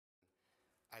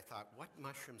thought, what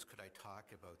mushrooms could I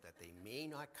talk about that they may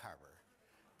not cover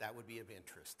that would be of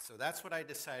interest? So that's what I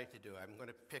decided to do.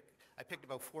 I picked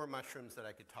about 4 mushrooms that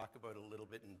I could talk about a little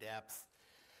bit in depth,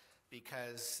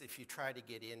 because if you try to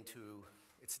get into,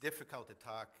 it's difficult to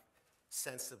talk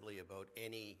sensibly about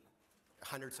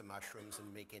hundreds of mushrooms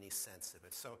and make any sense of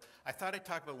it. So I thought I'd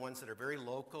talk about ones that are very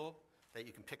local, that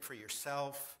you can pick for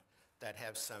yourself, that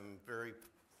have some very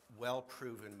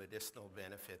well-proven medicinal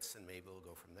benefits, and maybe we'll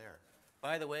go from there.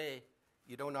 By the way,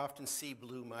 you don't often see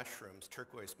blue mushrooms,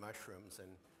 turquoise mushrooms,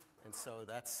 and so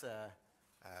that's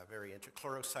very interesting.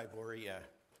 Chlorociboria,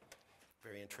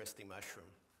 very interesting mushroom.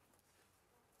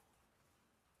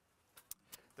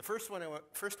 The first one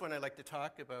I'd like to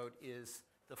talk about is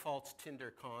the false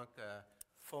tinder conch,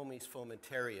 Fomes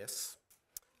fomentarius.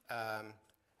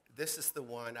 This is the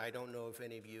one, I don't know if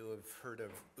any of you have heard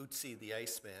of Utsi the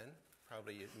Iceman.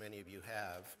 Probably many of you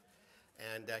have.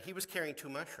 And he was carrying 2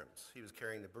 mushrooms. He was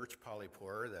carrying the birch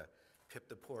polypore, the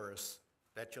Piptoporus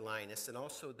betulinus, and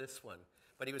also this one.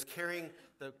 But he was carrying,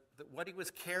 what he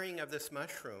was carrying of this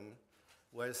mushroom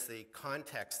was the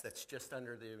context that's just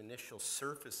under the initial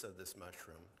surface of this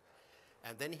mushroom.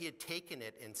 And then he had taken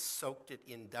it and soaked it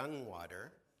in dung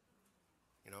water,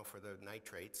 for the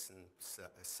nitrates and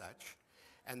such.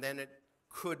 And then it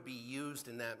could be used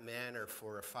in that manner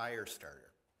for a fire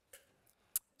starter.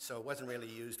 So it wasn't really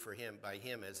used by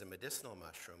him as a medicinal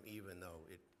mushroom, even though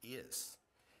it is.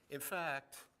 In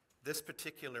fact, this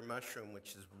particular mushroom,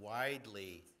 which is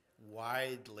widely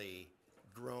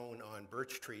grown on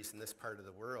birch trees in this part of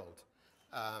the world,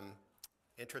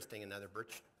 interesting, another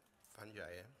birch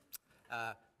fungi,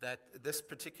 that this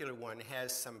particular one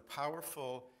has some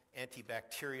powerful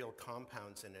antibacterial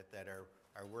compounds in it that are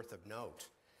worth of note.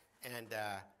 And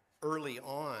early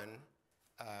on,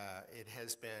 it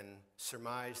has been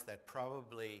surmised that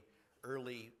probably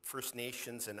early First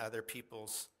Nations and other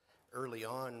peoples early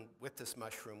on with this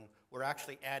mushroom were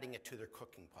actually adding it to their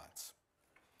cooking pots.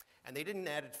 And they didn't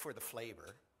add it for the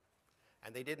flavor,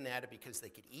 and they didn't add it because they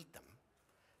could eat them.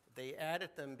 They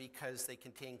added them because they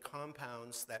contain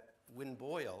compounds that, when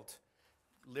boiled,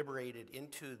 liberated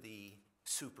into the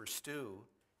soup or stew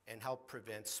and help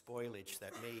prevent spoilage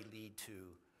that may lead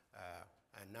to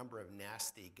a number of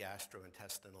nasty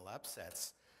gastrointestinal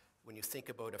upsets. When you think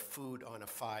about a food on a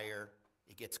fire,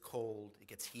 it gets cold, it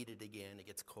gets heated again, it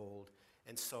gets cold.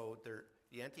 And so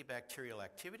the antibacterial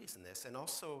activities in this, and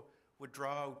also would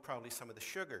draw out probably some of the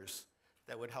sugars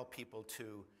that would help people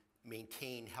to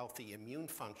maintain healthy immune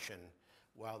function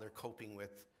while they're coping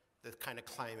with the kind of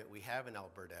climate we have in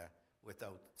Alberta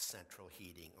without central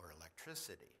heating or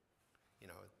electricity.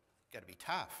 It's got to be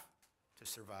tough to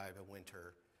survive a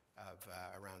winter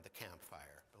around the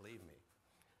campfire, believe me.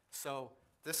 So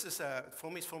this is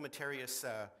Fomes fomentarius,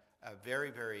 a very,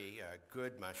 very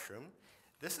good mushroom.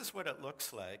 This is what it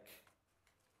looks like.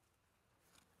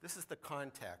 This is the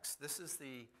context. This is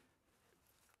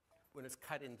when it's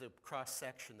cut into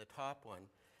cross-section, the top one.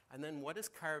 And then what is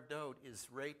carved out is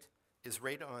right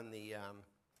on the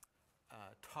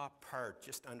top part,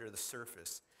 just under the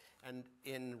surface. And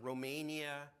in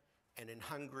Romania and in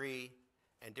Hungary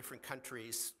and different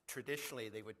countries, traditionally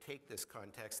they would take this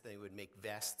context, they would make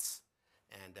vests.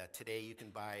 And today you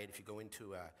can buy it if you go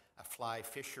into a fly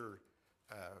fisherman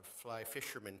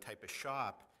type of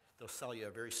shop. They'll sell you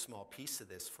a very small piece of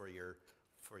this for your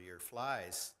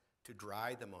flies to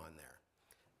dry them on there.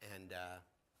 And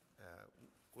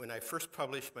when I first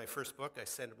published my first book, I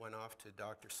sent one off to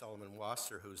Dr. Solomon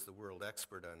Wasser, who's the world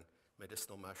expert on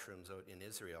medicinal mushrooms out in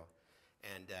Israel.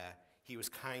 And he was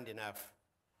kind enough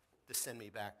to send me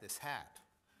back this hat.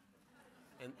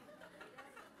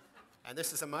 And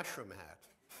this is a mushroom hat.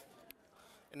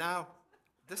 And now,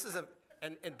 this is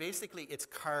and basically it's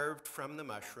carved from the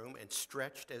mushroom and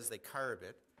stretched as they carve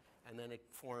it, and then it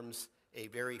forms a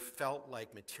very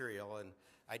felt-like material. And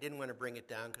I didn't want to bring it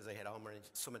down because I had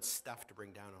so much stuff to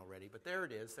bring down already, but there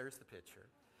it is, there's the picture.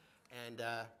 And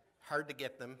hard to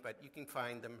get them, but you can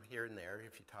find them here and there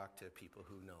if you talk to people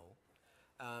who know.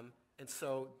 And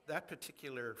so that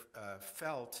particular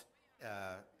felt,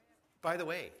 by the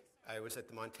way, I was at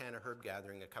the Montana Herb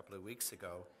Gathering a couple of weeks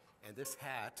ago, and this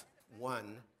hat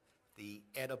won the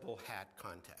edible hat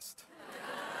contest.